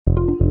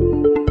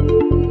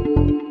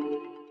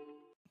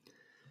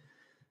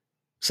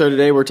So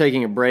today we're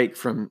taking a break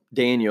from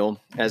Daniel,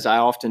 as I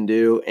often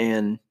do,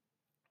 and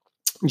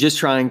just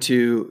trying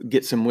to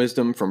get some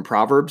wisdom from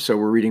Proverbs. So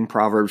we're reading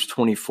Proverbs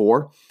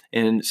 24,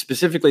 and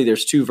specifically,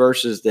 there's two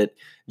verses that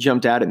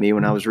jumped out at me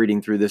when I was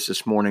reading through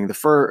this morning. The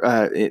first,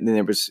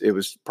 it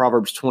was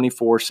Proverbs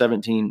 24,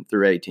 17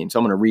 through 18. So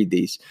I'm going to read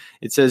these.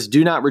 It says,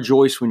 "Do not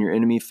rejoice when your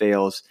enemy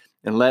fails,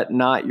 and let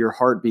not your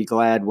heart be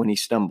glad when he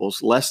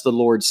stumbles, lest the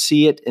Lord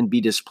see it and be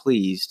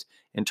displeased,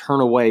 and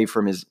turn away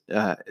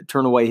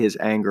his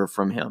anger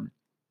from him."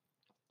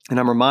 And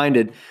I'm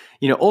reminded,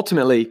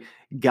 ultimately,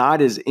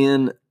 God is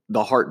in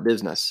the heart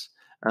business.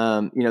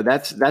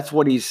 That's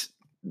what he's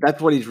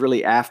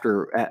really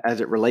after as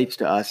it relates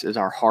to us, is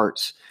our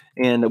hearts.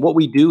 And what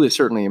we do is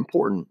certainly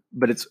important,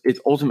 but it's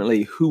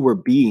ultimately who we're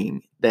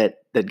being that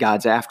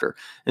God's after.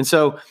 And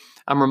so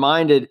I'm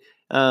reminded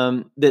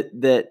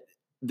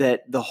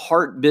that the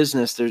heart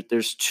business,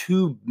 there's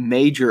two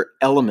major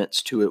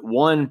elements to it.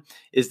 One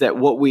is that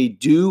what we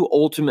do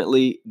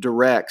ultimately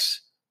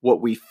directs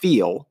what we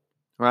feel,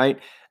 right?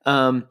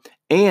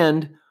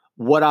 And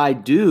what I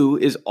do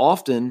is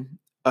often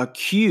a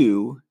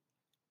cue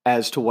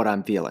as to what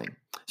I'm feeling.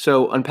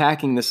 So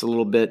unpacking this a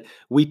little bit,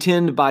 we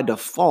tend by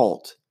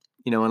default,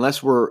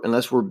 unless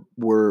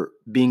we're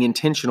being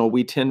intentional,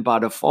 we tend by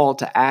default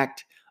to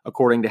act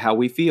according to how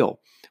we feel.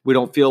 We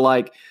don't feel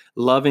like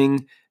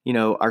loving,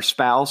 our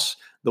spouse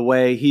the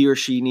way he or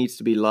she needs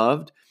to be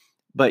loved.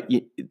 But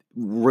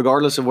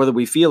regardless of whether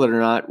we feel it or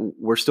not,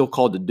 we're still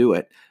called to do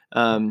it.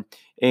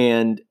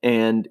 And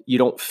you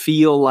don't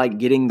feel like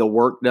getting the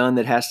work done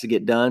that has to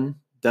get done.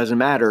 Doesn't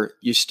matter.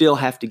 You still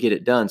have to get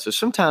it done. So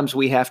sometimes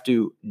we have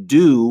to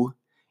do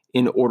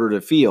in order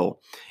to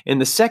feel.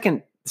 And so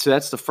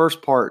that's the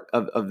first part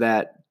of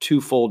that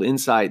twofold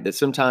insight, that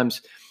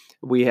sometimes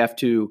we have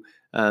to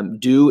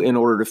do in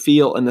order to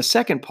feel. And the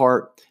second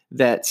part,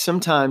 that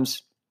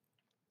sometimes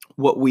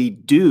what we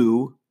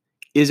do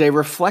is a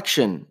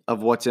reflection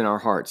of what's in our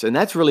hearts. And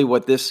that's really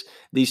what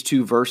these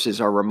two verses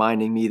are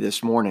reminding me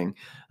this morning,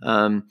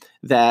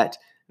 that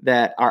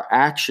our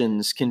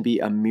actions can be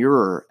a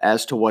mirror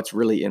as to what's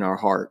really in our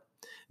heart.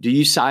 Do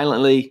you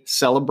silently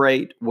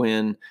celebrate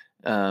when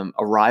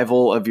a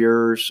rival of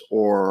yours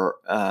or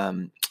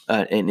an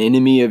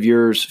enemy of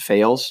yours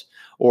fails?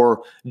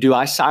 Or do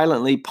I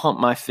silently pump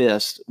my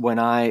fist when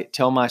I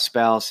tell my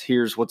spouse,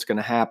 here's what's going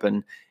to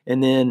happen,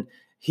 and then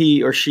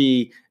he or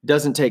she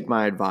doesn't take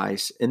my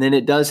advice, and then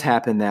it does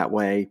happen that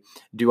way?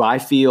 Do I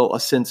feel a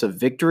sense of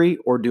victory,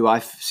 or do I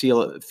feel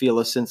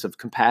a sense of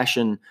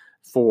compassion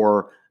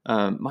for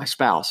my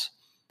spouse?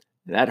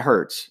 That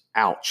hurts.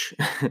 Ouch.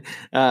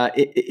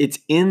 It's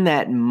in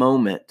that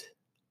moment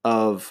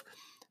of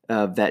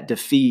that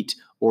defeat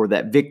or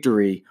that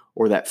victory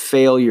or that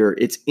failure.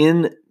 It's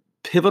in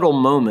pivotal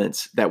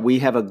moments that we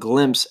have a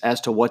glimpse as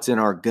to what's in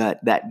our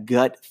gut, that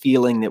gut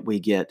feeling that we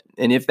get.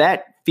 And if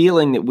that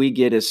feeling that we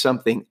get is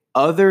something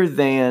other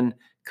than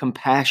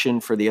compassion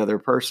for the other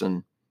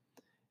person,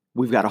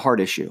 we've got a heart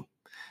issue.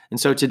 And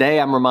so today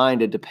I'm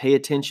reminded to pay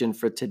attention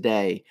for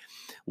today.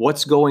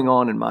 What's going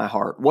on in my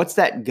heart? What's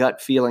that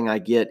gut feeling I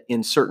get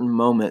in certain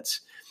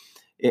moments?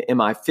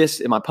 Am I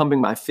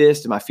pumping my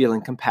fist? Am I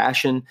feeling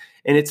compassion?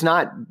 And it's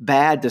not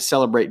bad to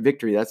celebrate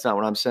victory. That's not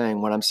what I'm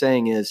saying. What I'm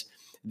saying is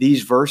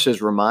these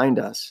verses remind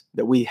us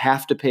that we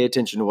have to pay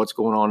attention to what's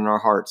going on in our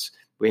hearts.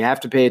 We have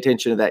to pay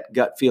attention to that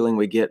gut feeling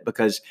we get,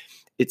 because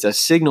it's a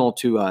signal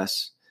to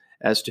us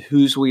as to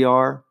whose we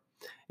are.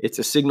 It's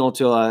a signal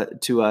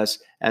to us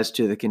as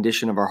to the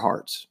condition of our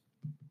hearts.